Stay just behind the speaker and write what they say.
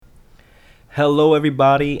Hello,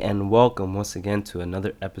 everybody, and welcome once again to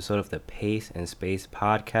another episode of the Pace and Space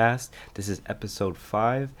podcast. This is episode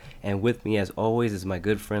 5, and with me, as always, is my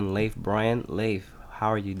good friend Leif Bryan. Leif, how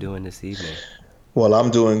are you doing this evening? Well,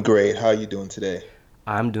 I'm doing great. How are you doing today?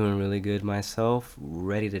 I'm doing really good myself,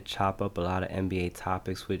 ready to chop up a lot of NBA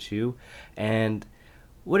topics with you. And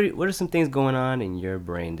what are some things going on in your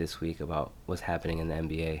brain this week about what's happening in the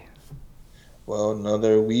NBA? Well,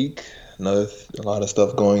 another week, a lot of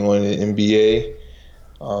stuff going on in the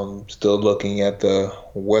NBA. Still looking at the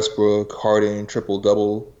Westbrook Harden triple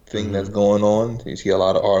double thing that's Mm-hmm. going on. You see a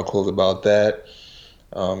lot of articles about that.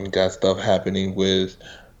 Got stuff happening with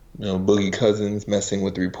Boogie Cousins messing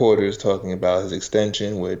with the reporters, talking about his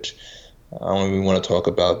extension, which I don't even want to talk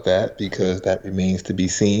about that because that remains to be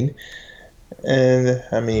seen. And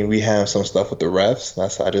I mean, we have some stuff with the refs.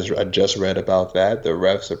 I just read about that. The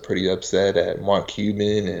refs are pretty upset at Mark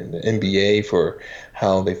Cuban and the NBA for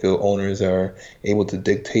how they feel owners are able to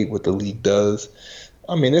dictate what the league does.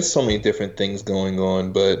 I mean, there's so many different things going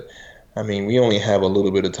on, but I mean, we only have a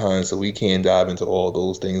little bit of time, so we can't dive into all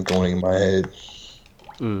those things going in my head.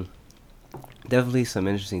 Mm, definitely some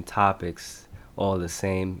interesting topics, all the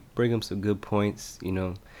same. Bring up some good points,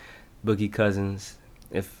 Boogie Cousins.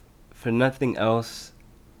 If for nothing else,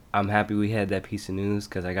 I'm happy we had that piece of news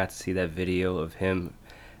because I got to see that video of him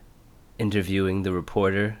interviewing the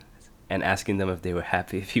reporter and asking them if they were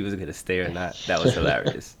happy if he was gonna stay or not. That was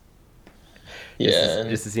hilarious. Yeah, Just and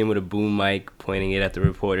to see him with a boom mic pointing it at the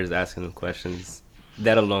reporters, asking them questions.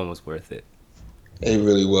 That alone was worth it. it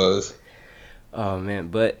really was. Oh man,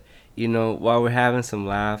 but while we're having some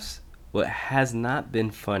laughs, what has not been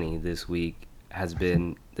funny this week has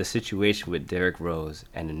been the situation with Derrick Rose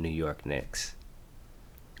and the New York Knicks.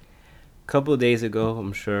 A couple of days ago,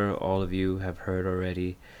 I'm sure all of you have heard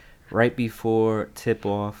already, right before tip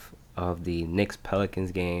off of the Knicks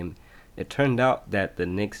Pelicans game, it turned out that the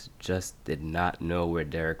Knicks just did not know where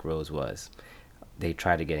Derrick Rose was. They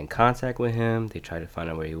tried to get in contact with him, they tried to find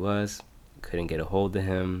out where he was, couldn't get a hold of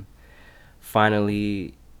him.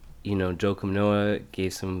 Finally, Joe Noah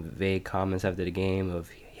gave some vague comments after the game of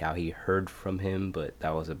how he heard from him, but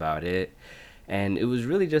that was about it. And it was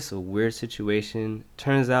really just a weird situation.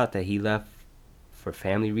 Turns out that he left for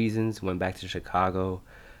family reasons, went back to Chicago.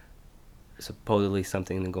 Supposedly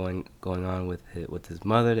something going on with his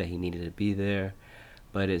mother that he needed to be there.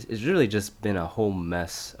 But it's really just been a whole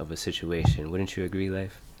mess of a situation. Wouldn't you agree,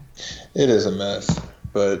 Leif? It is a mess,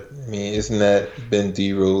 but I mean, isn't that been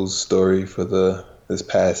D Rose story for the this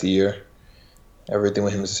past year? Everything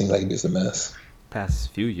with him seemed like it's a mess.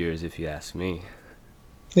 Past few years, if you ask me.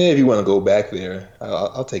 Yeah, if you want to go back there,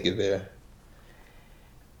 I'll take it there.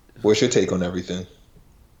 What's your take on everything?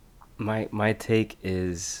 My take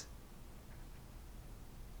is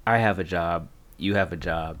I have a job, you have a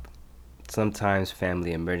job. Sometimes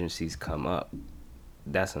family emergencies come up.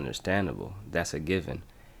 That's understandable. That's a given.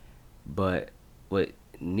 But what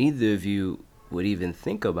neither of you would even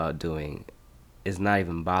think about doing is not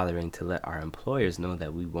even bothering to let our employers know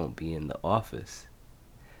that we won't be in the office.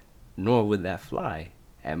 Nor would that fly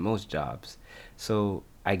at most jobs. So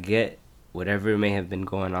I get whatever may have been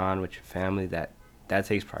going on with your family, that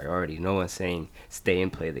takes priority. No one's saying stay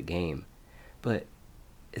and play the game. But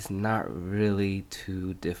it's not really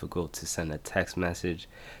too difficult to send a text message,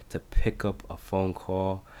 to pick up a phone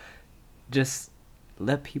call. Just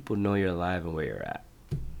let people know you're alive and where you're at.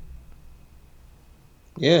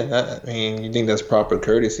 Yeah, I mean, you think that's proper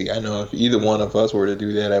courtesy? I know if either one of us were to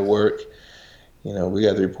do that at work, we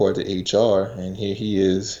got to report to HR, and here he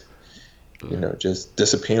is, Mm. just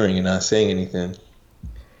disappearing and not saying anything.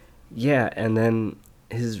 Yeah, and then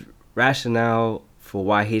his rationale for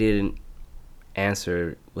why he didn't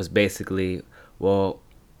answer was basically, well,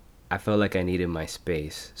 I felt like I needed my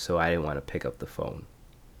space, so I didn't want to pick up the phone.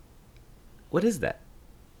 What is that?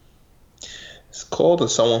 It's called to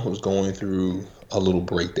someone who's going through a little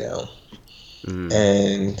breakdown, Mm,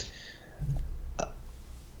 and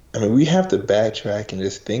I mean, we have to backtrack and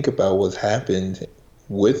just think about what's happened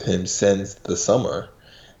with him since the summer.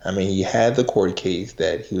 I mean, he had the court case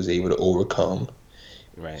that he was able to overcome.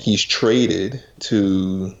 right. He's traded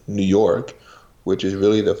to New York, which is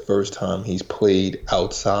really the first time he's played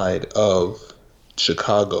outside of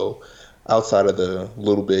Chicago, outside of the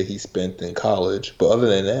little bit he spent in college. But other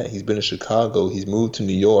than that, he's been in Chicago, he's moved to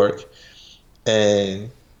New York,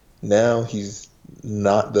 and now he's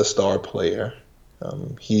not the star player.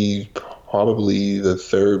 He's probably the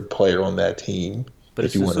third player on that team, But if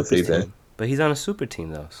it's you a want to super say that. team. But he's on a super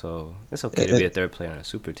team though, so it's okay to be a And, third player on a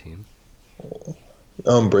super team.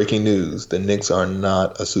 breaking news: the Knicks are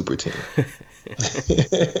not a super team.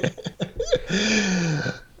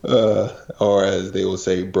 uh, or as they will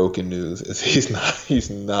say, broken news. Is he's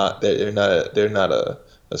not. They're not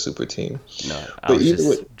a super team. No, I But was either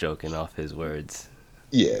way, just joking off his words.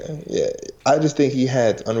 yeah. I just think he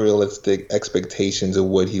had unrealistic expectations of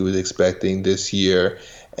what he was expecting this year,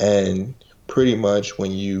 and pretty much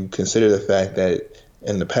when you consider the fact that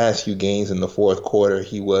in the past few games in the fourth quarter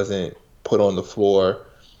he wasn't put on the floor.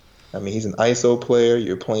 I mean, he's an ISO player.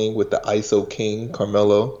 You're playing with the ISO king,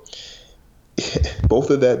 Carmelo. Both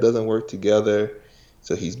of that doesn't work together.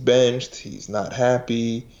 So he's benched. He's not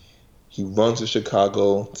happy. He runs to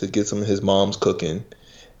Chicago to get some of his mom's cooking.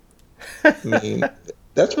 I mean,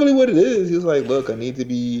 that's really what it is. He was like, "Look, I need to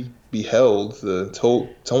be held.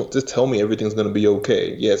 Don't just tell me everything's gonna be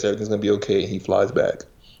okay. Yes, everything's gonna be okay." And he flies back.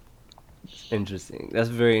 Interesting. That's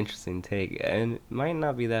a very interesting take, and it might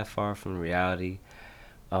not be that far from reality.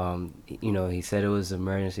 He said it was an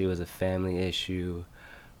emergency, it was a family issue.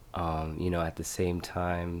 At the same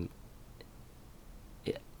time,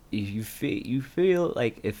 you feel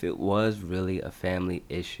like if it was really a family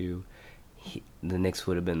issue, the Knicks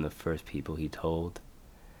would have been the first people he told.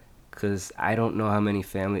 Cause I don't know how many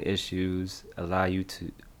family issues allow you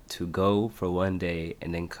to go for one day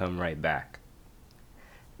and then come right back.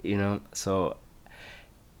 So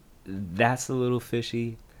that's a little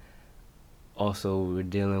fishy. Also, we're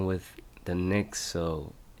dealing with the Knicks,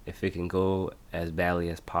 so if it can go as badly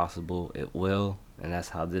as possible, it will, and that's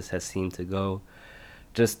how this has seemed to go.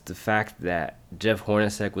 Just the fact that Jeff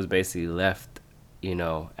Hornacek was basically left,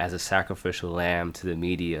 as a sacrificial lamb to the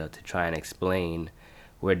media to try and explain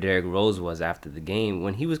where Derrick Rose was after the game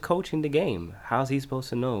when he was coaching the game. How's he supposed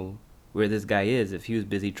to know where this guy is if he was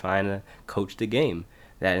busy trying to coach the game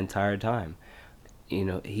that entire time?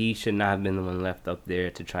 He should not have been the one left up there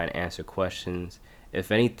to try and answer questions. If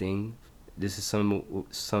anything, this is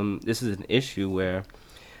this is an issue where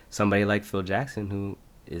somebody like Phil Jackson, who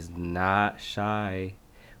is not shy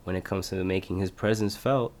when it comes to making his presence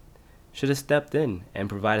felt, should have stepped in and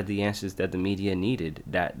provided the answers that the media needed.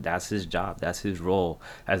 That's his job. That's his role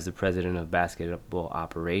as the president of basketball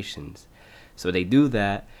operations. So they do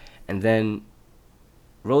that, and then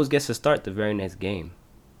Rose gets to start the very next game.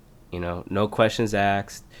 No questions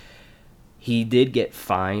asked. He did get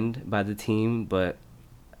fined by the team, but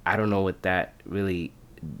I don't know what that really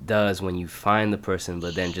does when you find the person,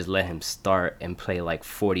 but then just let him start and play like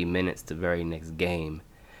 40 minutes the very next game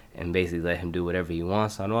and basically let him do whatever he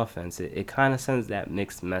wants on offense. It kind of sends that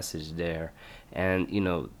mixed message there. And,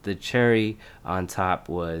 the cherry on top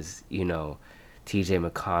was, TJ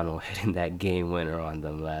McConnell hitting that game winner on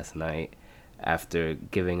them last night after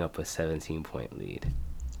giving up a 17-point lead.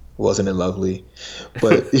 Wasn't it lovely?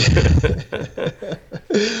 But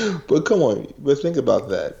but come on, but think about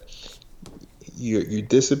that. You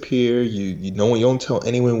disappear. You don't tell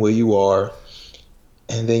anyone where you are,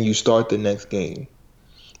 and then you start the next game.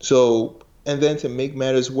 So and then to make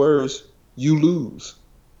matters worse, you lose.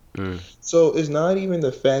 Mm. So it's not even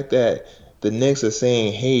the fact that the Knicks are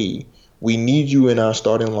saying, "Hey, we need you in our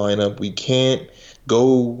starting lineup. We can't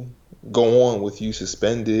go go on with you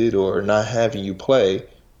suspended or not having you play."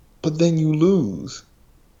 But then you lose.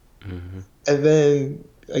 Hmm. And then,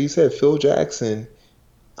 like you said, Phil Jackson,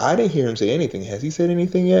 I didn't hear him say anything. Has he said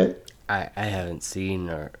anything yet? I haven't seen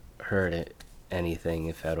or heard anything,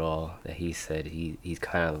 if at all, that he said. He's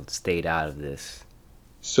kind of stayed out of this,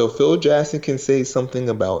 So Phil Jackson can say something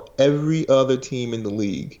about every other team in the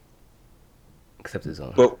league, except his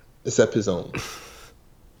own. but except his own.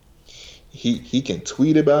 He can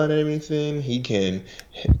tweet about everything. He can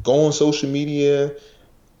go on social media,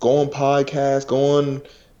 go on podcasts, go on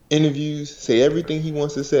interviews, say everything he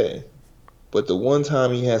wants to say. But the one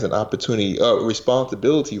time he has an opportunity,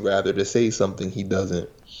 responsibility rather, to say something, he doesn't.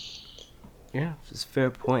 Yeah, it's a fair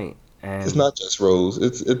point. It's And not just Rose.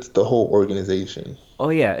 It's the whole organization. oh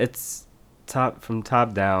yeah, it's top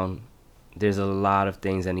down. There's a lot of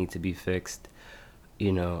things that need to be fixed.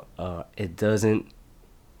 It doesn't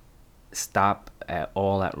stop at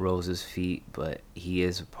all at Rose's feet, but he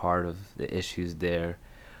is a part of the issues there.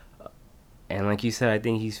 And like you said, I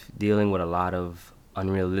think he's dealing with a lot of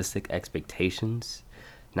unrealistic expectations,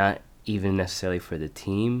 not even necessarily for the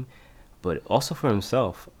team, but also for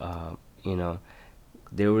himself. You know,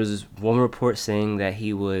 there was one report saying that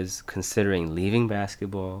he was considering leaving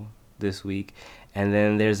basketball this week, and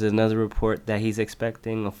then there's another report that he's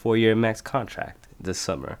expecting a 4-year max contract this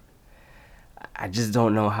summer. I just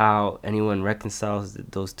don't know how anyone reconciles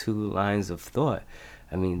those two lines of thought.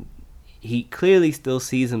 I mean, he clearly still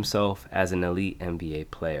sees himself as an elite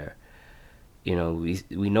NBA player.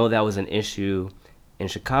 We know that was an issue in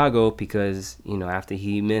Chicago because, after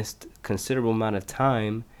he missed considerable amount of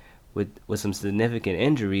time with some significant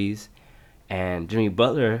injuries, And Jimmy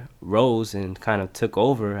Butler rose and kind of took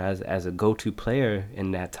over as a go-to player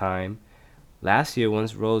in that time. Last year,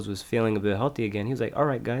 once Rose was feeling a bit healthy again, he was like, "All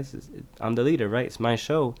right, guys, I'm the leader, right? It's my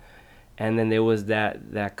show." And then there was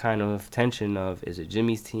that kind of tension of, is it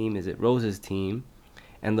Jimmy's team, is it Rose's team?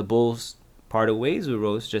 And the Bulls parted ways with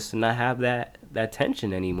Rose just to not have that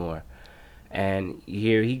tension anymore. And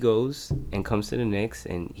here he goes and comes to the Knicks,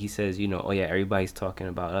 and he says, "Oh yeah, everybody's talking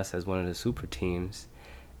about us as one of the super teams."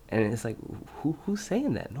 And it's like, who's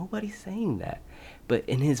saying that? Nobody's saying that. But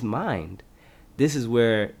in his mind, this is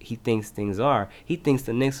where he thinks things are. He thinks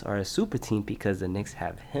the Knicks are a super team because the Knicks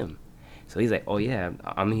have him. So he's like, "Oh yeah,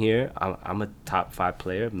 I'm here. I'm a top 5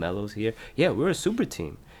 player. Melo's here. Yeah, we're a super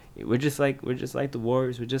team. We're just like the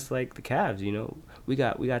Warriors. We're just like the Cavs. We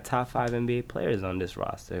got top 5 NBA players on this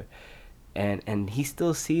roster." And he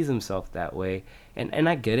still sees himself that way. And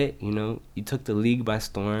I get it. You took the league by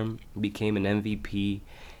storm, became an MVP.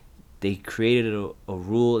 They created a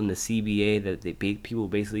rule in the CBA that people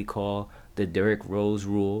basically call the Derrick Rose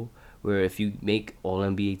rule, where if you make All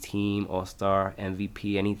NBA team, All Star,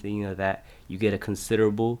 MVP, anything like that, you get a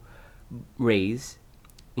considerable raise,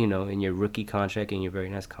 in your rookie contract and your very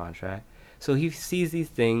next contract. So he sees these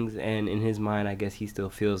things, and in his mind, I guess he still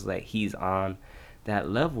feels like he's on that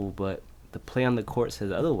level, but the play on the court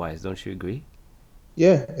says otherwise. Don't you agree?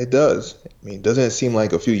 Yeah, it does. I mean, doesn't it seem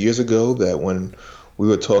like a few years ago that when we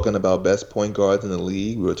were talking about best point guards in the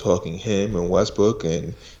league, we were talking him and Westbrook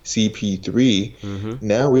and CP3. Mm-hmm.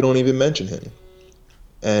 Now we don't even mention him.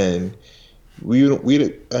 And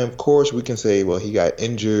and of course we can say, well, he got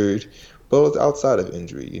injured, but it's outside of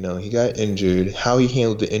injury. He got injured. How he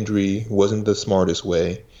handled the injury wasn't the smartest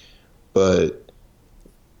way, but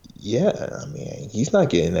yeah, I mean, he's not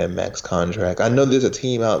getting that max contract. I know there's a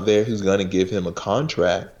team out there who's going to give him a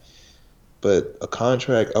contract, but a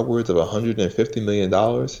contract upwards of $150 million,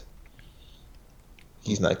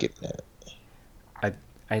 he's not getting that. I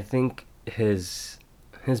I think his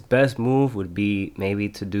best move would be maybe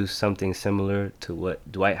to do something similar to what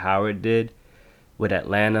Dwight Howard did with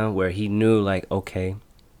Atlanta, where he knew, like, okay,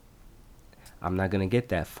 I'm not gonna get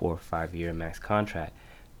that 4 or 5 year max contract.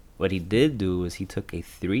 What he did do was he took a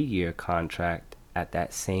 3 year contract at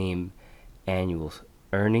that same annual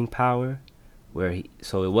earning power,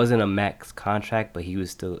 so it wasn't a max contract, but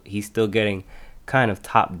he's still getting kind of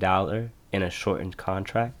top dollar in a shortened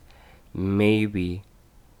contract. Maybe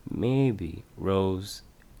maybe Rose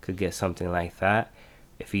could get something like that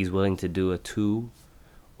if he's willing to do a 2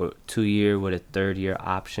 year with a 3rd year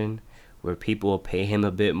option, where people will pay him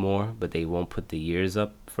a bit more, but they won't put the years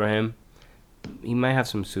up for him. He might have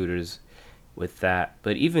some suitors with that,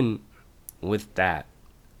 but even with that,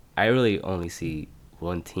 I really only see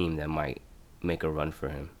one team that might make a run for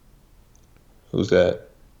him: Who's that?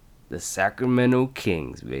 the Sacramento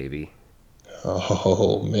Kings, baby.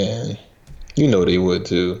 Oh man, you know they would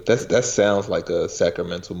too. That sounds like a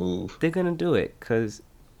Sacramento move. They're gonna do it because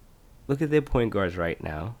look at their point guards right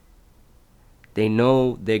now. They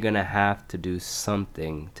know they're gonna have to do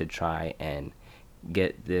something to try and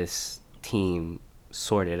get this team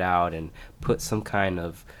sorted out and put some kind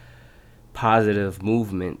of positive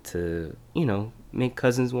movement to make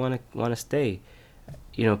Cousins want to stay.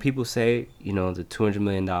 People say the $200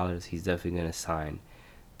 million he's definitely gonna sign,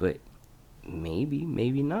 but maybe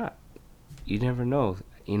not. You never know.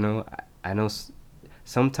 I know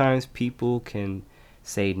sometimes people can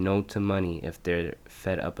say no to money if they're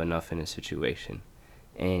fed up enough in a situation.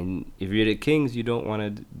 And if you're the Kings, you don't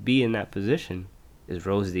want to be in that position. Is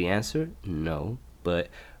Rose the answer? No, but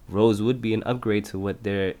Rose would be an upgrade to what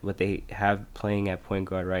they have playing at point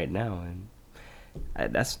guard right now, and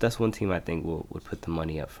that's one team I think would put the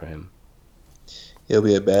money up for him. It'll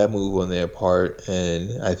be a bad move on their part,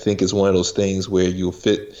 and I think it's one of those things where you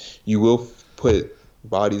will put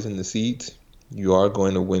bodies in the seats. You are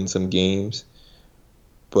going to win some games,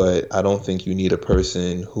 but I don't think you need a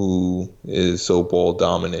person who is so ball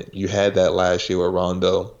dominant. You had that last year with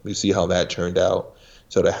Rondo. You see how that turned out.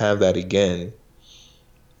 So to have that again,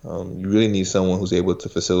 you really need someone who's able to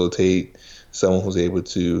facilitate, someone who's able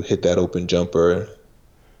to hit that open jumper,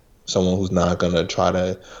 someone who's not gonna try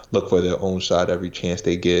to look for their own shot every chance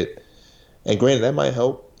they get. And granted, that might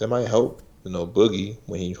help. That might help, Boogie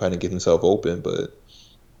when he's trying to get himself open, but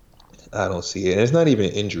I don't see it. And it's not even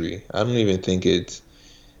injury. I don't even think it's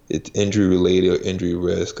injury related or injury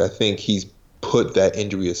risk. I think he's put that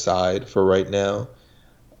injury aside for right now.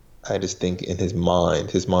 I just think in his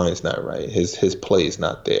mind's not right. His play is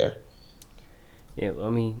not there. Yeah, well,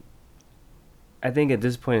 I mean, I think at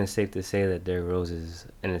this point it's safe to say that Derrick Rose is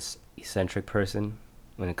an eccentric person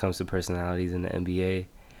when it comes to personalities in the NBA.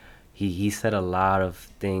 he said a lot of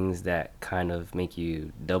things that kind of make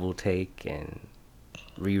you double take and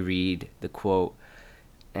reread the quote.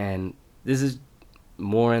 And this is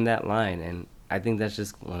more in that line. And I think that's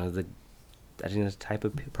just one of the I think that's the type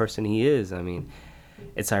of person he is. I mean,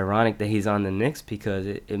 it's ironic that he's on the Knicks because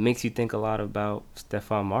it makes you think a lot about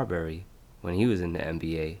Stephon Marbury when he was in the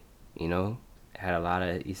NBA. You know, had a lot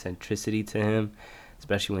of eccentricity to him,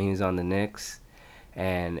 especially when he was on the Knicks,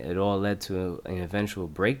 and it all led to an eventual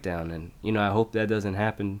breakdown. And I hope that doesn't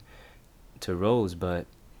happen to Rose, but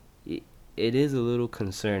it is a little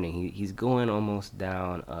concerning. He's going almost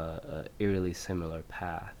down a eerily similar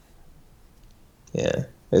path. Yeah,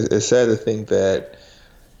 it's sad to think that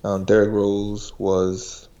Derrick Rose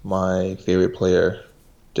was my favorite player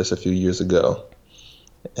just a few years ago,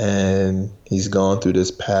 and he's gone through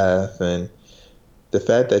this path. And the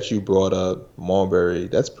fact that you brought up Marbury,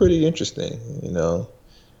 that's pretty interesting.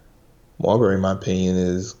 Marbury, in my opinion,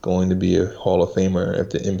 is going to be a Hall of Famer if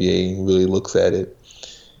the NBA really looks at it.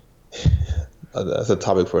 That's a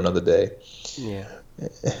topic for another day. Yeah.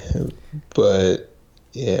 But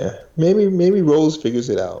yeah, maybe Rose figures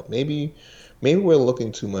it out. Maybe we're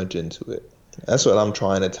looking too much into it. That's what I'm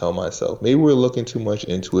trying to tell myself. Maybe we're looking too much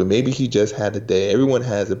into it. Maybe he just had a day. Everyone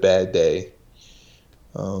has a bad day.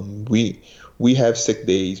 We have sick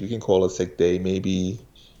days. We can call it sick day. Maybe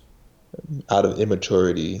out of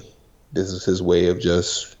immaturity, this is his way of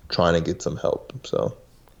just trying to get some help. So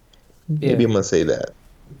maybe Yeah. I'm gonna say that.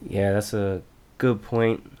 Yeah, that's a good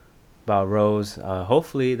point about Rose.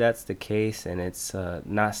 Hopefully that's the case, and it's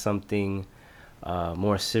not something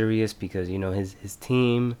more serious because his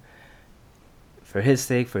team, for his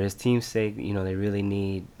sake, for his team's sake, they really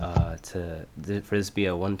need for this to be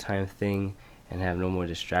a one-time thing and have no more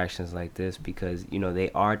distractions like this because they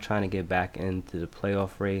are trying to get back into the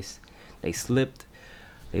playoff race. They slipped.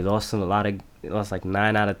 They lost they lost like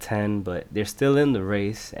 9 out of 10, but they're still in the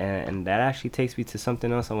race, and that actually takes me to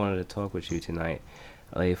something else I wanted to talk with you tonight.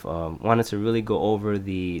 Leif, wanted to really go over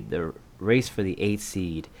the race for the 8th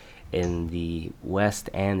seed in the West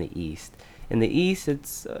and the East. In the East,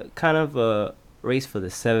 it's kind of a race for the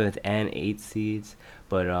 7th and 8th seeds,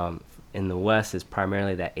 but in the West, it's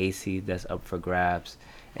primarily that 8th seed that's up for grabs.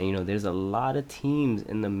 And there's a lot of teams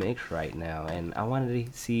in the mix right now, and I wanted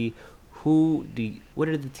to see what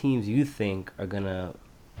are the teams you think are gonna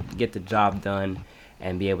get the job done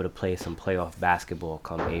and be able to play some playoff basketball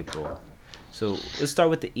come April. So let's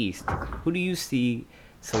start with the East. Who do you see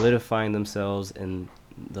solidifying themselves in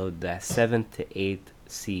that 7th to 8th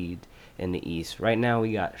seed in the East? Right now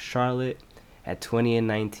we got Charlotte at 20 and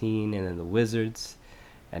 19, and then the Wizards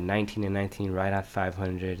at 19 and 19, right at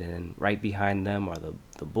 500, and then right behind them are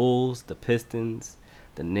the Bulls, the Pistons,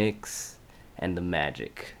 the Knicks, and the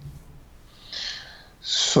Magic.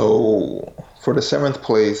 So for the seventh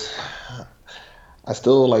place, I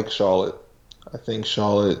still like Charlotte. I think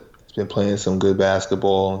Charlotte has been playing some good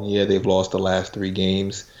basketball. Yeah, they've lost the last three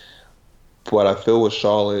games, but I feel with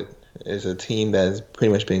Charlotte is a team that has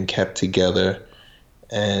pretty much been kept together,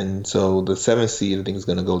 and so the seventh seed I think is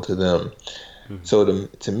going to go to them. Mhm. So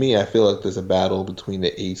to me, I feel like there's a battle between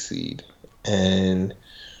the eighth seed, and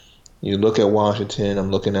you look at Washington. I'm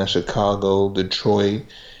looking at Chicago, Detroit.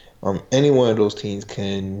 Any one of those teams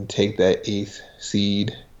can take that eighth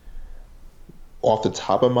seed. Off the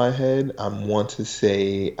top of my head, I want to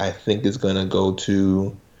say I think it's going to go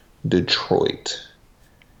to Detroit.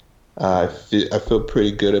 I feel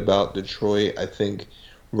pretty good about Detroit. I think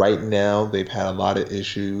right now they've had a lot of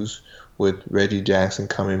issues with Reggie Jackson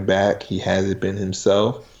coming back. He hasn't been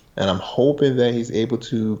himself. And I'm hoping that he's able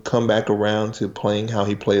to come back around to playing how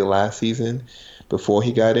he played last season before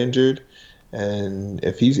he got injured. And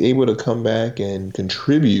if he's able to come back and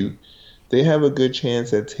contribute, they have a good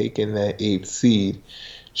chance at taking that eighth seed.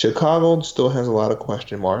 Chicago still has a lot of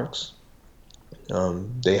question marks.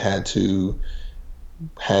 They had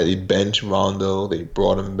a bench Rondo. They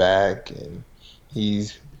brought him back, and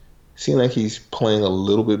he's seemed like he's playing a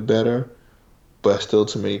little bit better, but still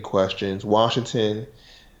too many questions. Washington,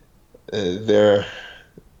 they're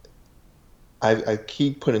I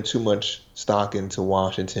keep putting too much stock into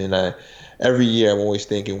Washington. Every year I'm always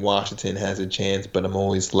thinking Washington has a chance, but I'm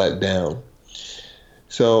always let down.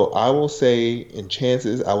 So I will say in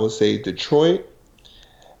chances, I will say Detroit,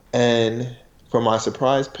 and for my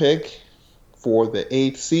surprise pick for the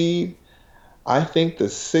eighth seed, I think the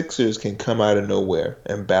Sixers can come out of nowhere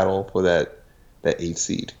and battle for that eighth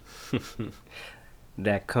seed.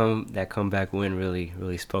 That comeback win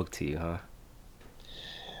really spoke to you, huh?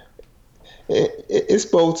 It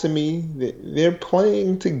spoke to me. They're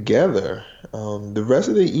playing together. The rest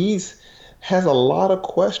of the East has a lot of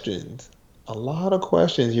questions. a lot of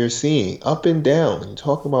questions you're seeing up and down. You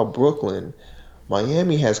talk about Brooklyn.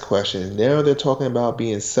 Miami has questions. Now they're talking about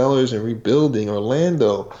being sellers and rebuilding.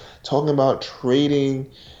 Orlando talking about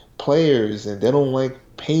trading players and they don't like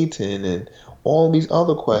Peyton and all these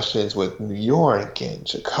other questions with New York and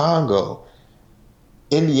Chicago.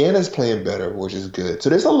 Indiana's playing better, which is good. So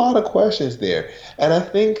there's a lot of questions there. And I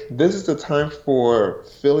think this is the time for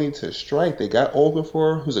Philly to strike. They got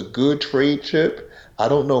Okafor, who's a good trade chip. I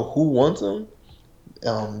don't know who wants him.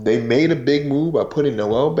 They made a big move by putting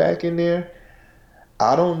Noel back in there.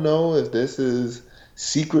 I don't know if this is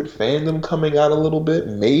secret fandom coming out a little bit.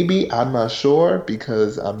 Maybe, I'm not sure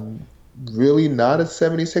because I'm really not a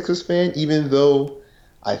 76ers fan, even though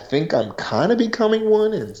I think I'm kind of becoming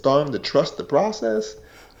one and starting to trust the process.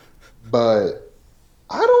 But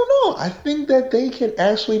I don't know. I think that they can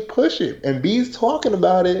actually push it. And B's talking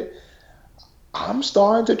about it. I'm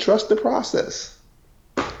starting to trust the process.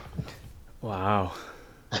 Wow.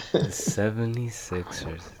 The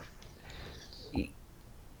 76ers.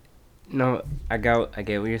 No, I get what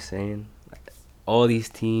you're saying. All these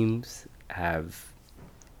teams have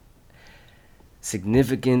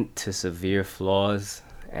significant to severe flaws,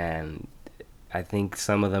 and I think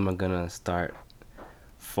some of them are gonna start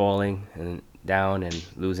falling and down and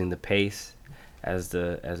losing the pace as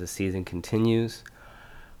the season continues.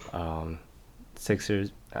 Um,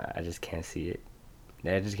 Sixers, I just can't see it.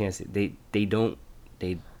 I just can't see it. They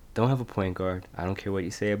don't have a point guard. I don't care what you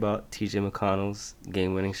say about T.J. McConnell's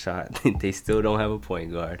game-winning shot. They still don't have a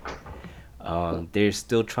point guard. They're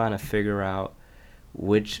still trying to figure out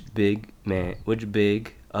which big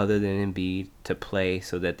other than Embiid to play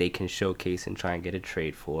so that they can showcase and try and get a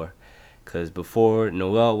trade for. Because before,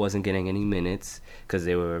 Noel wasn't getting any minutes because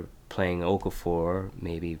they were playing Okafor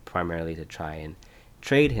maybe primarily to try and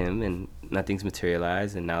trade him, and nothing's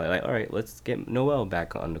materialized. And now they're like, all right, let's get Noel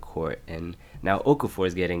back on the court. And now Okafor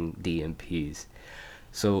is getting DMPs.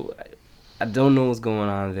 So I don't know what's going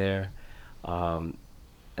on there. Um,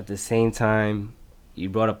 at the same time, you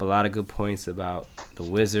brought up a lot of good points about the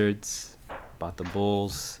Wizards, about the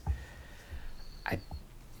Bulls. I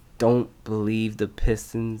don't believe the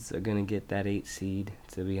Pistons are going to get that 8 seed,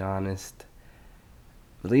 to be honest.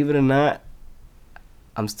 Believe it or not,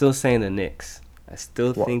 I'm still saying the Knicks. I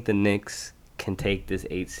still Well, think the Knicks can take this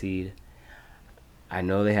 8 seed. I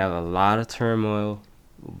know they have a lot of turmoil,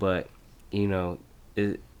 but, you know,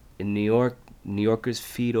 in New York, New Yorkers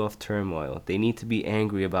feed off turmoil. They need to be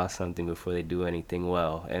angry about something before they do anything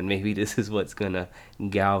well. And maybe this is what's going to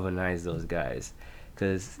galvanize those guys.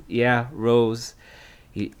 Because, yeah, Rose,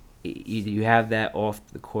 he, you have that off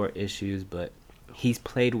the court issues, but he's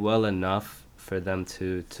played well enough for them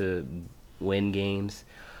to win games.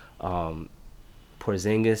 Um,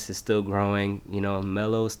 Porzingis is still growing. You know,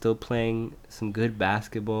 Melo is still playing some good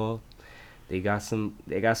basketball. They got some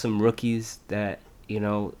rookies that you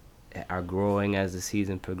know are growing as the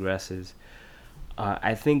season progresses.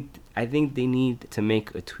 I think they need to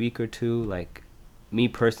make a tweak or two. Like me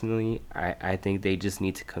personally, I think they just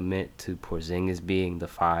need to commit to Porzingis being the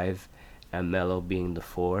 5 and Melo being the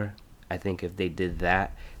 4. I think if they did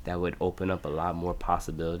that, that would open up a lot more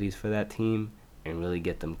possibilities for that team and really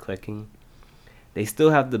get them clicking. They still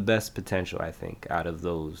have the best potential, I think, out of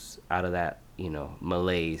that, you know,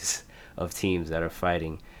 malaise of teams that are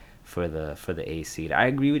fighting for the A seed. I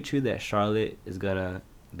agree with you that Charlotte is gonna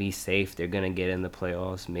be safe. They're gonna get in the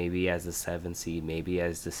playoffs, maybe as the 7th seed, maybe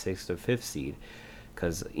as the 6th or 5th seed,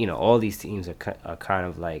 because you know all these teams are kind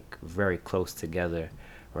of like very close together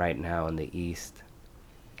right now in the East.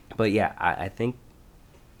 But yeah, I think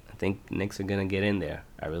Knicks are gonna get in there.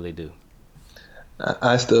 I really do.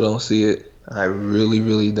 I still don't see it. I really,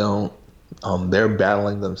 really don't. They're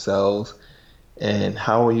battling themselves. And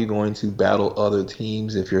how are you going to battle other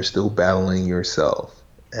teams if you're still battling yourself?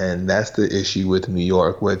 And that's the issue with New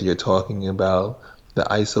York, whether you're talking about the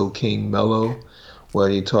ISO King Melo,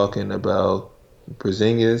 whether you're talking about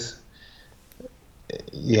Porzingis,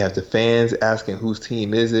 you have the fans asking whose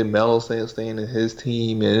team is it. Melo staying in his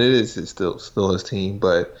team, and it is still his team.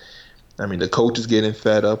 But I mean, the coach is getting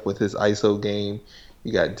fed up with his ISO game.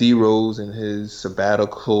 You got D Rose and his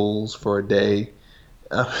sabbaticals for a day.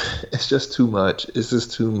 Uh, it's just too much. It's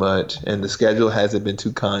just too much, and the schedule hasn't been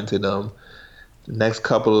too kind to them. Next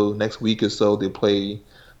week or so, they play, I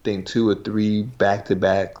think 2 or 3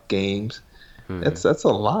 back-to-back games. Hmm. That's a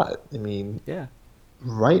lot. I mean, Yeah.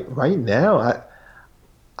 right now,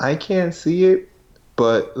 I can't see it,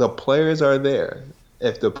 but the players are there.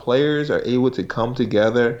 If the players are able to come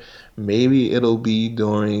together, maybe it'll be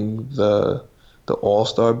during the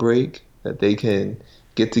All-Star break that they can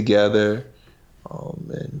get together,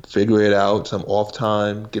 and figure it out. Some off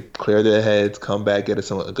time, get clear their heads, come back, get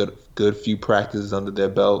a good few practices under their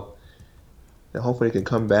belt, and hopefully they can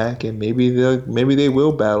come back and maybe they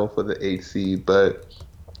will battle for the eighth seed. But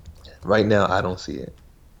right now, I don't see it.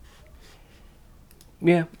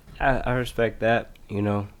 Yeah, I respect that.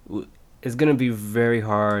 It's gonna be very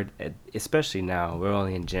hard, especially now. We're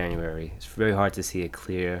only in January. It's very hard to see a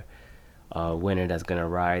clear winner that's gonna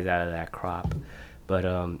rise out of that crop. But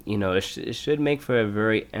it should make for a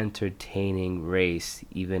very entertaining race,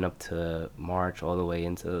 even up to March, all the way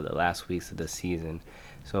into the last weeks of the season.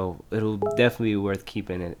 So it'll definitely be worth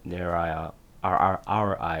keeping their eye out,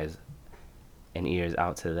 our eyes and ears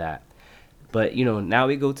out to that. But now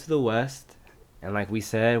we go to the West, and like we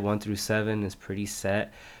said, 1 through 7 is pretty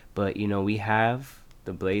set. But we have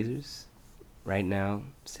the Blazers right now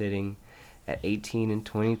sitting at 18 and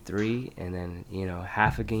 23, and then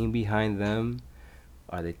half a game behind them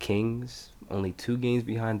are the Kings. Only 2 games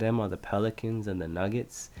behind them are the Pelicans and the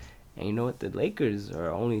Nuggets. And you know what? The Lakers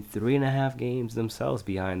are only 3.5 games themselves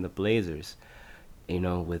behind the Blazers.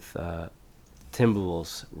 With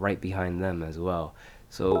Timberwolves right behind them as well.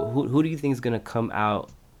 So who do you think is gonna come out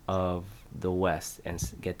of the West and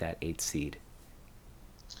get that eighth seed?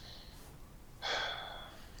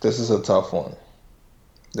 This is a tough one.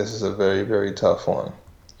 This is a very, very tough one.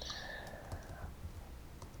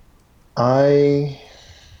 I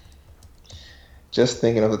just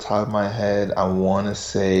thinking off the top of my head, I want to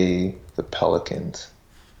say the Pelicans.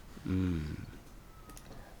 Mm,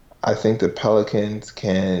 I think the Pelicans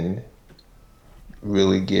can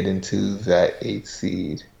really get into that eighth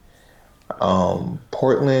seed.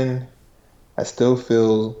 Portland, I still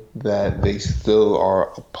feel that they still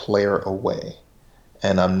are a player away,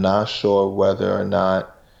 and I'm not sure whether or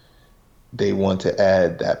not they want to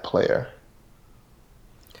add that player.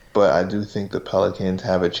 But I do think the Pelicans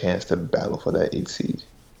have a chance to battle for that eighth seed.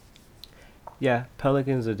 yeah,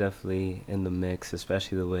 Pelicans are definitely in the mix,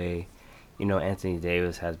 especially the way Anthony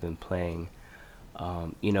Davis has been playing.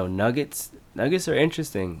 Nuggets are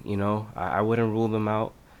interesting. I wouldn't rule them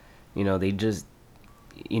out. They just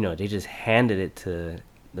handed it to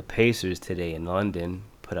the Pacers today in London,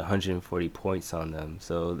 put 140 points on them.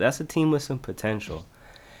 So that's a team with some potential,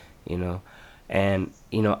 you know. And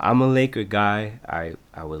I'm a Laker guy.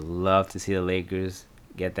 I would love to see the Lakers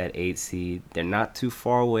get that 8 seed. They're not too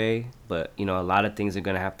far away, but a lot of things are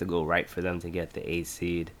going to have to go right for them to get the 8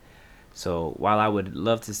 seed. So while I would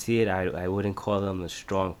love to see it, I wouldn't call them the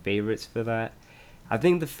strong favorites for that. I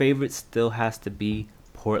think the favorite still has to be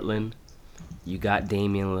Portland. You got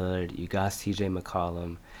Damian Lillard, you got CJ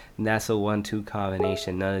McCollum, and that's a 1-2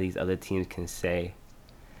 combination. None of these other teams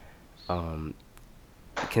um,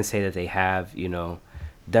 can say that they have.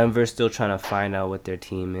 Denver's still trying to find out what their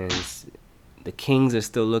team is. The Kings are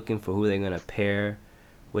still looking for who they're gonna pair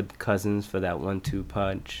with Cousins for that 1-2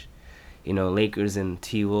 punch. Lakers and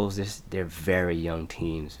T Wolves, they're very young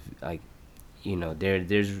teams. Like,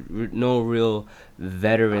 there's no real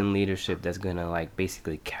veteran leadership that's gonna like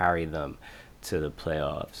basically carry them to the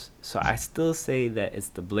playoffs. So I still say that it's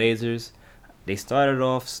the Blazers. They started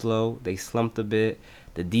off slow. They slumped a bit.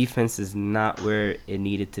 The defense is not where it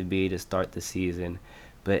needed to be to start the season,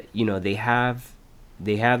 but they have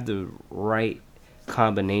the right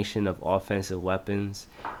combination of offensive weapons,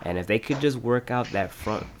 and if they could just work out that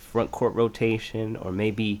front court rotation, or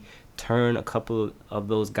maybe turn a couple of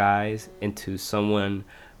those guys into someone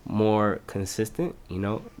more consistent,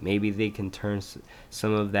 maybe they can turn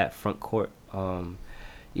some of that front court,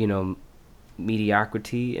 you know,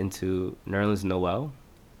 mediocrity into Nerlens Noel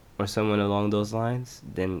or someone along those lines.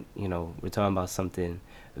 Then we're talking about something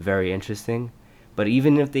very interesting. But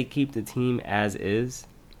even if they keep the team as is,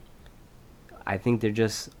 I think they're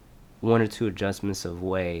just one or two adjustments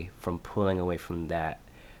away from pulling away from that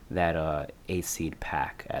 8 seed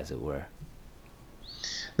pack, as it were.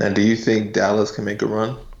 Now, do you think Dallas can make a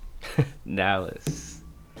run? Dallas,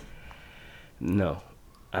 no,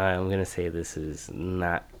 I'm gonna say this is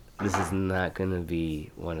not gonna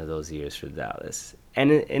be one of those years for Dallas,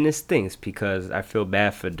 and it stinks because I feel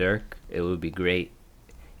bad for Dirk. It would be great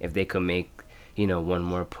if they could make one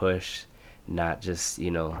more push, not just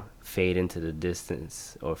fade into the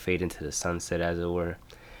distance or fade into the sunset, as it were.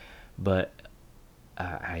 But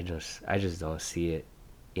I just don't see it.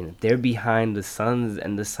 They're behind the Suns,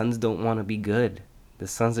 and the Suns don't want to be good. The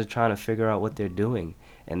Suns are trying to figure out what they're doing,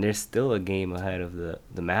 and they're still a game ahead of the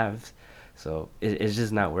Mavs. So it's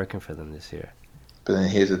just not working for them this year. But then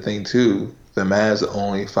here's the thing too: the Mavs are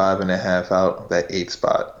only 5.5 out that eighth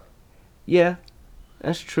spot. Yeah,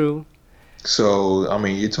 that's true. So I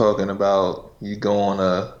mean, you're talking about you go on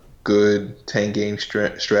a good 10 game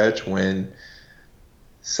stretch, win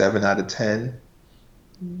 7 out of 10,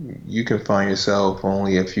 you can find yourself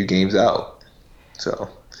only a few games out. So,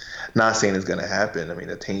 not saying it's going to happen. I mean,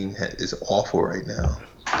 the team is awful right now,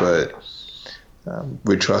 but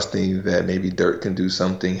we're trusting that maybe Dirk can do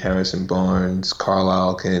something. Harrison Barnes,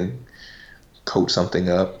 Carlisle can coach something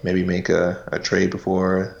up, maybe make a trade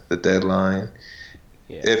before the deadline.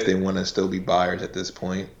 Yeah, If they want to still be buyers at this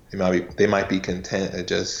point, they might be content at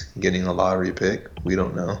just getting a lottery pick. We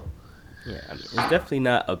don't know. yeah. I mean, it's definitely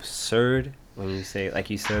not absurd when you say, like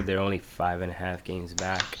you said, they're only 5.5 games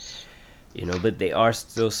back. But they are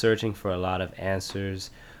still searching for a lot of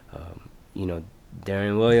answers. Um, you know,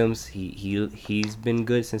 Darren Williams, he's been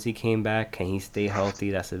good since he came back. Can he stay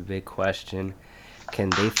healthy? That's a big question. Can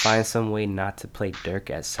they find some way not to play Dirk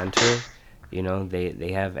at center?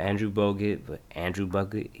 They have Andrew Bogut, but Andrew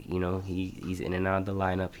Bogut, he's in and out of the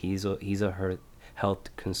lineup. He's a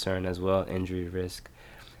health concern as well, injury risk.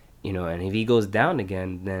 And if he goes down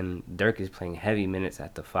again, then Dirk is playing heavy minutes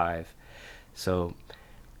at the five. So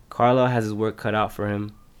Carlo has his work cut out for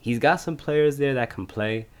him. He's got some players there that can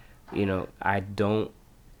play. I don't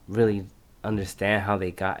really understand how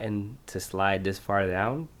they got in to slide this far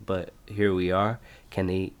down, but here we are. Can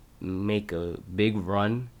they make a big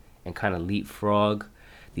run and kind of leapfrog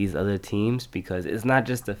these other teams? Because it's not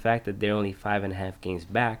just the fact that they're only 5.5 games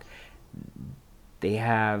back. They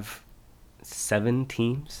have 7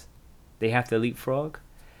 teams they have to leapfrog.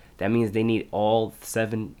 That means they need all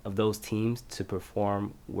 7 of those teams to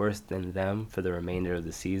perform worse than them for the remainder of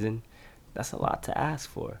the season. That's a lot to ask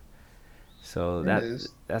for. So It that is.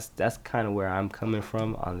 that's kind of where I'm coming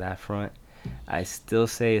from on that front. I still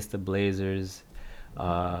say it's the Blazers'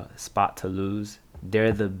 spot to lose.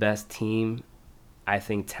 They're the best team, I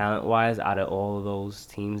think, talent-wise, out of all of those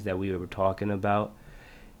teams that we were talking about.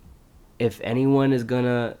 If anyone is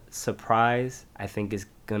gonna surprise, I think it's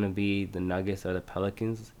gonna be the Nuggets or the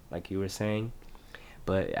Pelicans, like you were saying.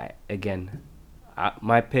 But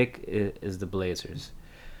my pick is the Blazers.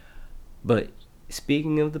 But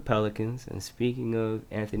speaking of the Pelicans and speaking of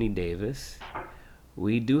Anthony Davis,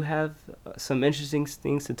 we do have some interesting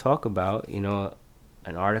things to talk about.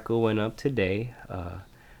 An article went up today.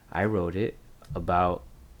 I wrote it about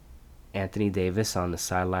Anthony Davis on the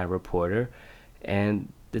Sideline Reporter,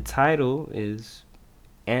 and the title is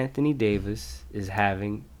Anthony Davis is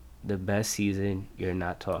having the best season you're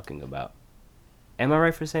not talking about. Am I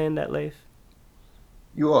right for saying that, Leif?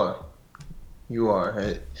 You are. You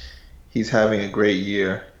are. He's having a great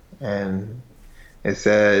year, and it's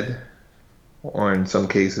sad, or in some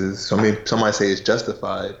cases, some might say it's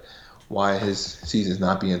justified, why his season's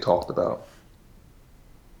not being talked about.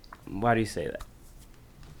 Why do you say that?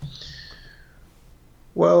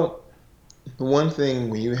 Well, the one thing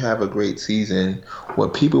when you have a great season,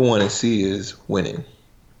 what people want to see is winning.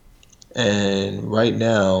 And right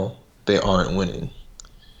now, they aren't winning.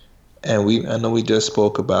 And I know we just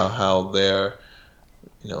spoke about how they're,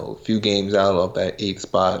 a few games out of that eighth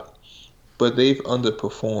spot, but they've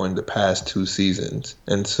underperformed the past 2 seasons.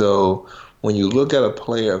 And so when you look at a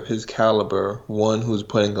player of his caliber, one who's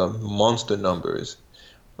putting up monster numbers,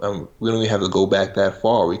 we don't even have to go back that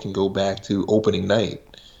far. We can go back to opening night.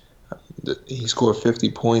 He scored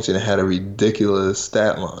 50 points and had a ridiculous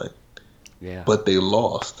stat line, Yeah. but they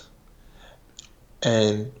lost.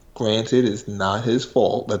 And granted, it's not his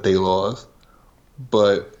fault that they lost,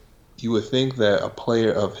 but you would think that a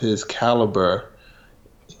player of his caliber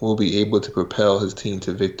will be able to propel his team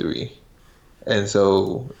to victory. And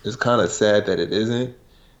so it's kind of sad that it isn't.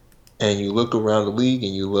 And you look around the league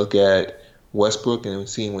and you look at Westbrook and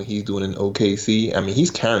seeing what he's doing in OKC. I mean,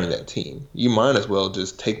 he's carrying that team. You might as well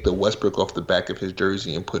just take the Westbrook off the back of his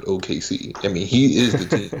jersey and put OKC. I mean, he is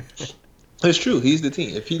the team. It's true. He's the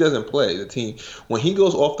team. If he doesn't play, the team, when he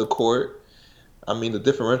goes off the court, I mean, the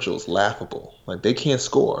differential is laughable. Like, they can't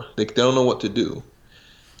score. They don't know what to do.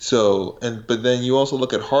 So, but then you also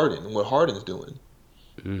look at Harden and what Harden's doing.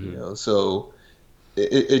 Hmm. So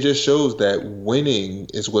it just shows that winning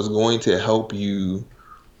is what's going to help you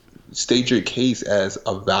state your case as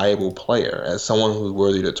a valuable player, as someone who's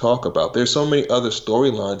worthy to talk about. There's so many other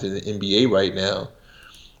storylines in the NBA right now,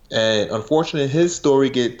 and unfortunately, his story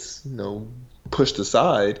gets pushed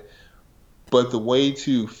aside. But the way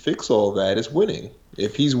to fix all that is winning.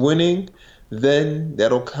 If he's winning, then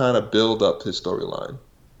that'll kind of build up his storyline.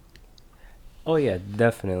 Oh yeah,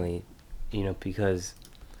 definitely. Because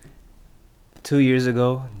 2 years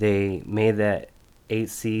ago they made that 8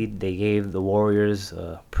 seed. They gave the Warriors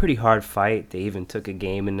a pretty hard fight. They even took a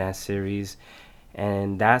game in that series,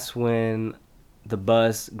 and that's when the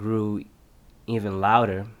buzz grew even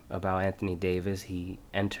louder about Anthony Davis. He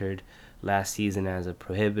entered last season as a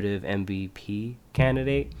prohibitive MVP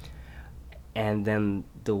candidate, and then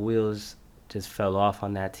the wheels just fell off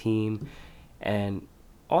on that team. And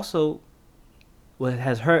also, what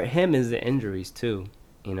has hurt him is the injuries too.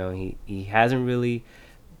 He hasn't really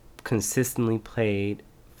consistently played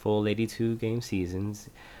full 82 game seasons.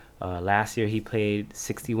 Last year he played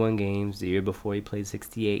 61 games. The year before he played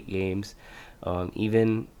 68 games.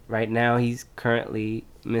 Even right now he's currently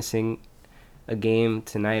missing a game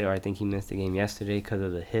tonight, or I think he missed a game yesterday because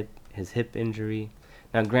of his hip injury.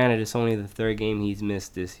 Now, granted, it's only the third game he's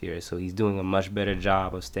missed this year, so he's doing a much better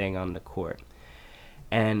job of staying on the court.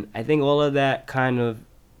 And I think all of that kind of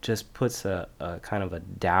just puts a kind of a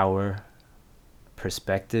dour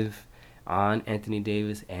perspective on Anthony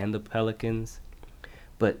Davis and the Pelicans.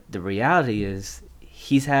 But the reality is,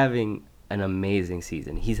 he's having an amazing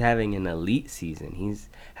season. He's having an elite season. He's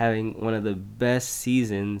having one of the best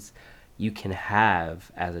seasons you can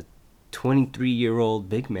have as a 23-year-old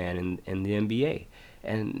big man in the NBA.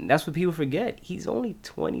 And that's what people forget. He's only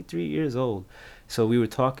 23 years old. So we were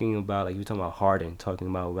talking about, like, you were talking about Harden, talking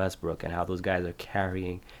about Westbrook, and how those guys are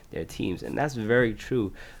carrying their teams. And that's very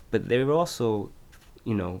true. But they're also,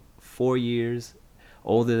 4 years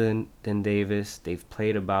older than Davis. They've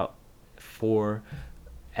played about four,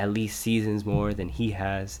 at least, seasons more than he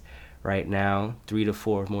has right now, 3 to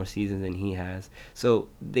 4 more seasons than he has. So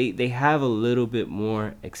they have a little bit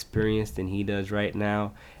more experience than he does right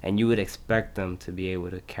now, and you would expect them to be able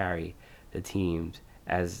to carry the teams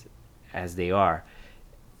as they are.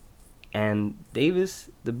 And Davis,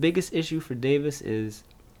 the biggest issue for Davis is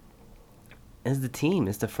the team,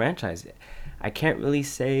 it's the franchise. I can't really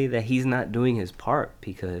say that he's not doing his part,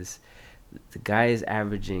 because the guy is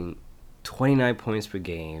averaging 29 points per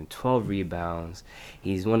game, 12 rebounds.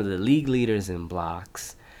 He's one of the league leaders in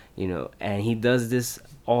blocks, and he does this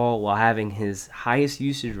all while having his highest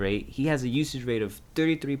usage rate. He has a usage rate of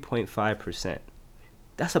 33.5%.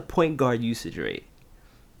 That's a point guard usage rate.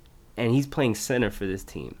 And he's playing center for this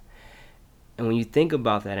team. And when you think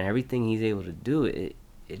about that and everything he's able to do, it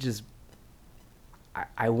just,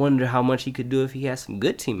 I wonder how much he could do if he has some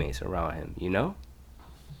good teammates around him.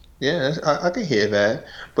 Yeah, I can hear that.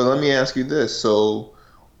 But let me ask you this. So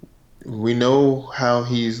we know how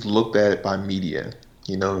he's looked at by media.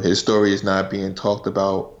 His story is not being talked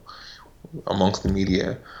about amongst the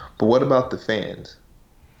media. But what about the fans?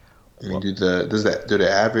 I mean, Well, do the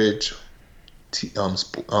average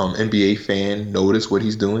NBA fan notice what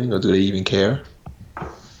he's doing, or do they even care?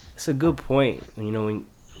 it's a good point. When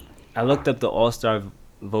I looked up the All-Star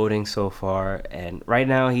voting so far, and right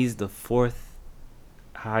now he's the fourth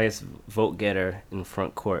highest vote getter in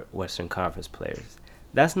front court Western Conference players.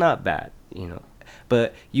 That's not bad.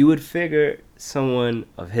 But you would figure someone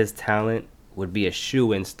of his talent would be a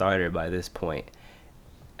shoe-in starter by this point,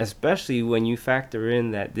 especially when you factor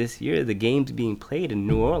in that this year the game's being played in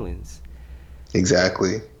New Orleans.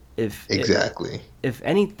 Exactly. If Exactly. if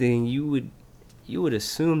anything, you would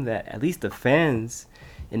assume that at least the fans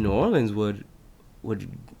in New Orleans would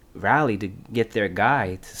rally to get their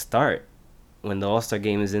guy to start when the All Star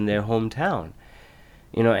game is in their hometown.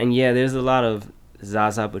 And yeah, there's a lot of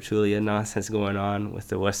Zaza Pachulia nonsense going on with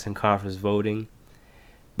the Western Conference voting.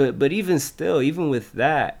 But even still, even with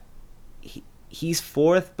that, he's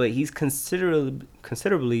fourth, but he's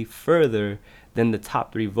considerably further than the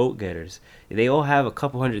top three vote getters. They all have a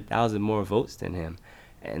couple 100,000 more votes than him.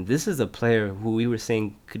 And this is a player who we were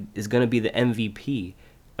saying is going to be the MVP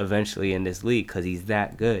eventually in this league because he's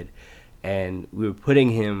that good. And we were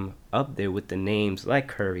putting him up there with the names like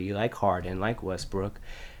Curry, like Harden, like Westbrook,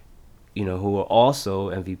 who are also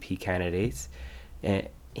MVP candidates. And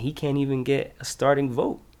he can't even get a starting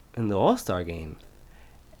vote in the All-Star game.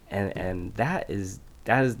 And that is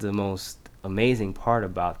the most amazing part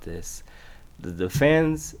about this. The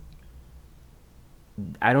fans,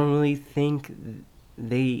 I don't really think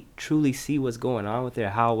they truly see what's going on with it,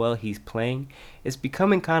 how well he's playing. It's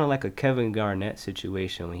becoming kind of like a Kevin Garnett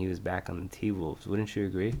situation when he was back on the T-Wolves. Wouldn't you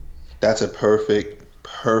agree? That's a perfect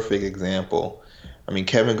example. I mean,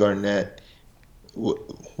 Kevin Garnett w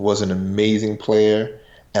was an amazing player,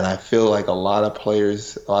 and I feel like a lot of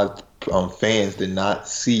fans did not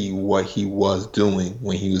see what he was doing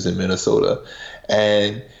when he was in Minnesota.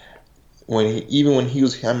 And even when he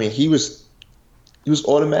was, I mean, he was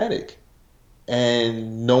automatic,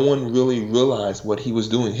 and no one really realized what he was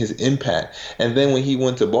doing, his impact. And then when he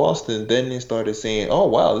went to Boston, then they started saying, "Oh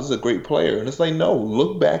wow, this is a great player." And it's like, no,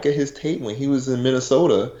 look back at his tape when he was in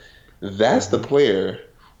Minnesota. That's the Mm-hmm. player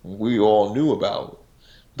we all knew about.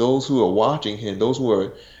 Those who are watching him, those who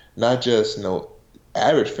are not just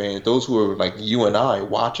average fans, those who are like you and I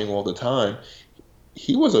watching all the time,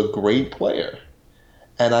 he was a great player.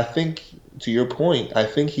 And I think, to your point, I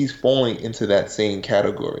think he's falling into that same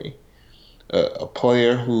category. A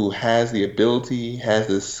player who has the ability, has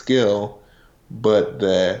the skill, but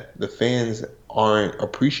the fans aren't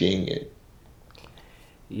appreciating it.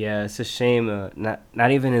 Yeah, it's a shame.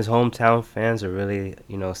 Not even his hometown fans are really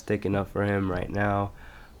sticking up for him right now.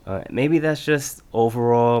 Maybe that's just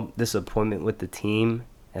overall disappointment with the team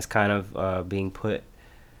as kind of being put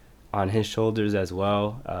on his shoulders as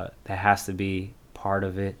well. That has to be part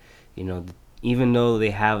of it. You know, even though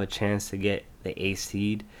they have a chance to get the A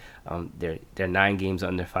seed, they're 9 games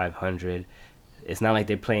under 500. It's not like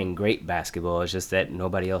they're playing great basketball. It's just that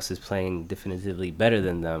nobody else is playing definitively better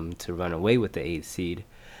than them to run away with the 8th seed.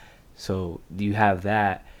 So you have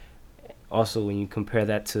that. Also, when you compare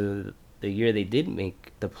that to the year they did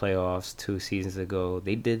make the playoffs 2 seasons ago,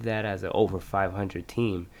 they did that as an over 500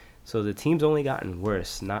 team. So the team's only gotten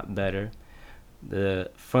worse, not better. The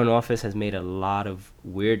front office has made a lot of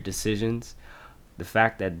weird decisions. The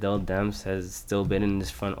fact that Dell Demps has still been in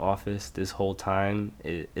this front office this whole time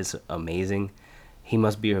is amazing. He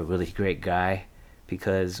must be a really great guy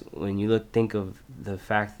because when you think of the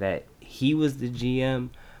fact that he was the GM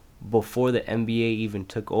before the NBA even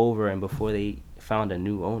took over and before they found a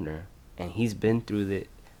new owner, and he's been through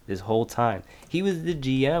this whole time. He was the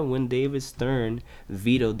GM when David Stern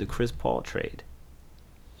vetoed the Chris Paul trade,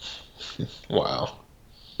 Wow.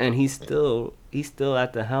 and he's still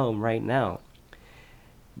at the helm right now.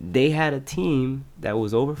 They had a team that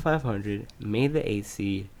was over 500, made the 8th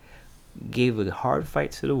seed, gave a hard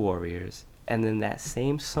fight to the Warriors, and then that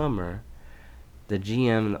same summer, the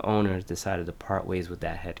GM and the owners decided to part ways with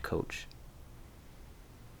that head coach,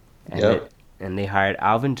 and Yep. they hired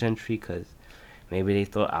Alvin Gentry because maybe they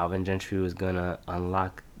thought Alvin Gentry was gonna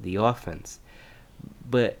unlock the offense,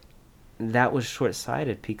 but that was short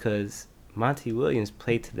sighted because Monty Williams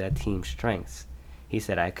played to that team's strengths. He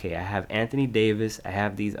said, "Okay, I have Anthony Davis, I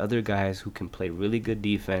have these other guys who can play really good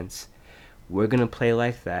defense. We're gonna play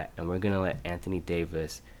like that, and we're gonna let Anthony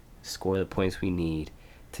Davis score the points we need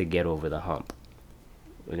to get over the hump.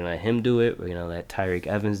 We're gonna let him do it. We're gonna let Tyreek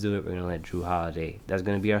Evans do it. We're gonna let Drew Holiday. That's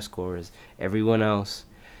gonna be our scorers. Everyone else,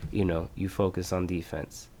 you focus on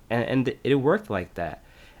defense." And it worked like that.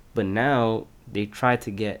 But now they try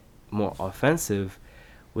to get more offensive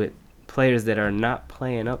with players that are not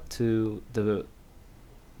playing up to the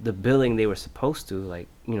billing they were supposed to. Like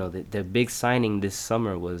the big signing this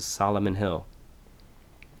summer was Solomon Hill.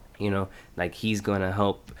 Like he's gonna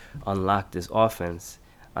help unlock this offense.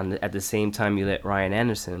 At the same time, you let Ryan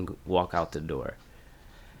Anderson walk out the door.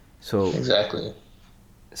 So Exactly.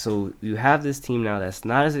 so you have this team now that's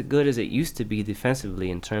not as good as it used to be defensively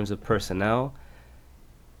in terms of personnel,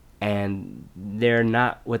 and they're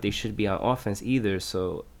not what they should be on offense either.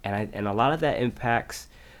 So and a lot of that impacts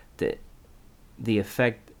the the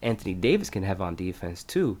effect Anthony Davis can have on defense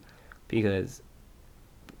too, because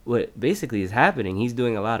what basically is happening, he's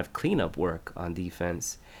doing a lot of cleanup work on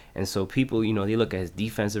defense. And so people, they look at his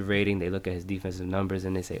defensive rating, they look at his defensive numbers,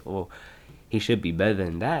 and they say, "Oh, he should be better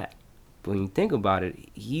than that." But when you think about it,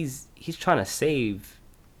 he's trying to save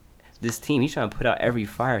this team. He's trying to put out every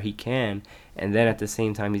fire he can, and then at the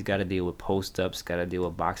same time, he's got to deal with post ups, got to deal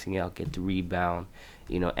with boxing out, get the rebound,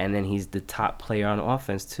 and then he's the top player on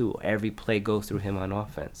offense too. Every play goes through him on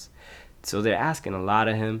offense, so they're asking a lot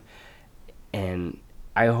of him, and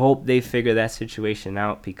I hope they figure that situation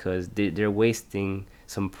out because they're wasting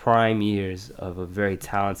some prime years of a very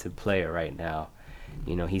talented player right now.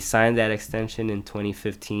 He signed that extension in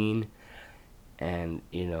 2015, and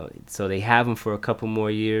so they have him for a couple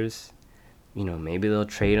more years. Maybe they'll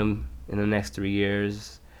trade him in the next 3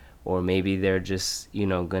 years, or maybe they're just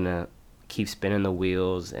gonna keep spinning the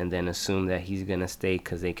wheels and then assume that he's gonna stay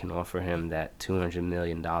because they can offer him that $200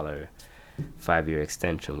 million 5-year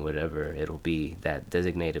extension, whatever it'll be, that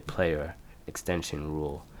designated player extension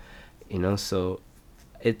rule. So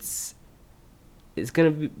it's it's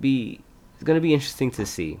gonna be it's gonna be interesting to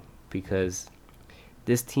see because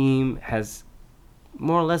this team has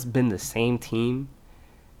more or less been the same team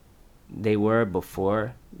they were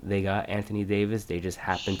before they got Anthony Davis. They just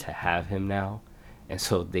happen to have him now, and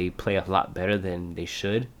so they play a lot better than they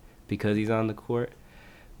should because he's on the court.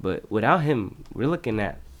 But without him, we're looking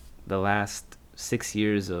at the last 6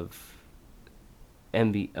 years of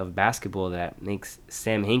basketball that makes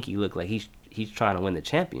Sam Hinkie look like he's trying to win the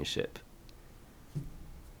championship.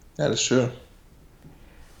 That is true.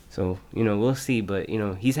 So we'll see, but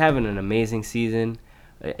he's having an amazing season.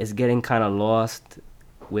 It's getting kind of lost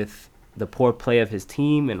with the poor play of his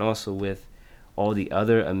team and also with all the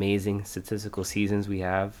other amazing statistical seasons we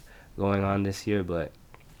have going on this year. But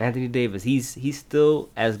Anthony Davis, he's still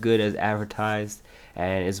as good as advertised,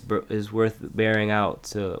 and is worth bearing out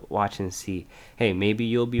to watch and see. Hey, maybe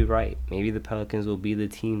you'll be right. Maybe the Pelicans will be the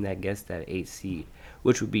team that gets that 8th seed,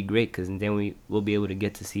 which would be great because then we will be able to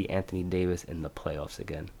get to see Anthony Davis in the playoffs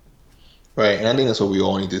again. Right, and I think that's what we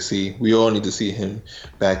all need to see. We all need to see him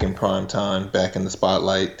back in prime time, back in the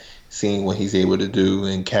spotlight, seeing what he's able to do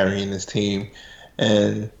and carrying his team.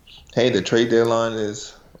 And hey, the trade deadline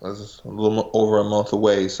is a little over a month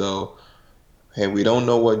away, so hey, we don't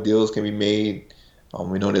know what deals can be made.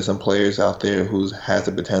 We know there's some players out there who has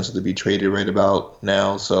the potential to be traded right about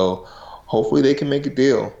now, so hopefully they can make a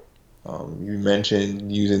deal. You mentioned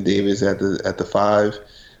using Davis at the five.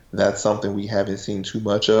 That's something we haven't seen too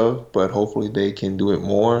much of, but hopefully they can do it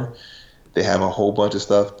more. They have a whole bunch of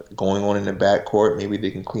stuff going on in the backcourt. Maybe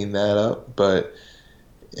they can clean that up. But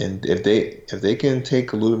and if they can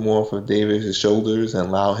take a little bit more off of Davis' shoulders and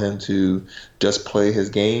allow him to just play his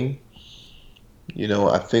game,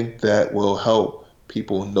 I think that will help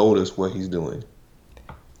people notice what he's doing.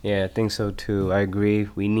 Yeah, I think so too. I agree.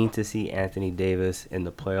 We need to see Anthony Davis in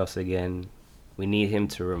the playoffs again. We need him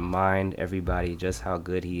to remind everybody just how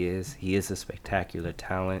good he is. He is a spectacular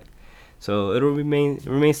talent. So it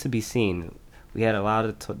remains to be seen. We had a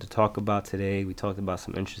lot to talk about today. We talked about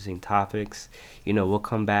some interesting topics. We'll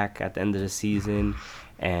come back at the end of the season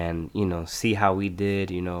and see how we did.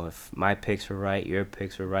 If my picks were right, your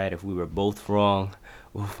picks were right. If we were both wrong,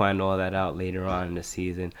 we'll find all that out later on in the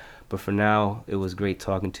season. But for now, it was great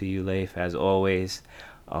talking to you, Leif, as always.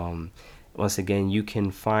 Um, Once again, you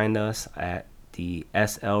can find us at the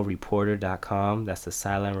slreporter.com. That's the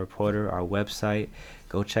Sideline Reporter, our website.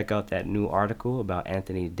 Go check out that new article about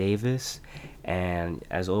Anthony Davis. And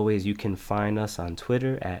as always, you can find us on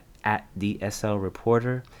Twitter at the SL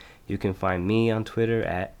Reporter. You can find me on Twitter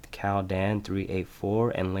at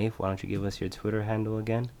CalDan384. And Leif, why don't you give us your Twitter handle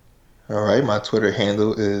again? All right, my Twitter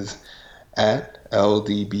handle is at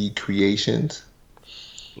LDB Creations.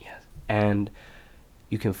 Yes. And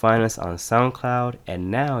you can find us on SoundCloud,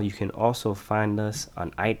 and now you can also find us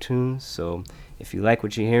on iTunes. So if you like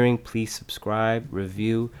what you're hearing, please subscribe,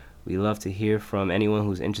 review. We love to hear from anyone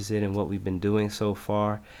who's interested in what we've been doing so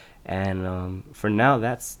far. And for now,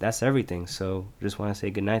 that's everything. So just want to say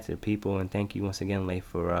goodnight to the people, and thank you once again, Leif,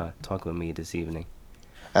 for talking with me this evening.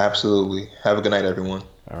 Absolutely. Have a good night, everyone.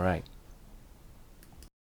 All right.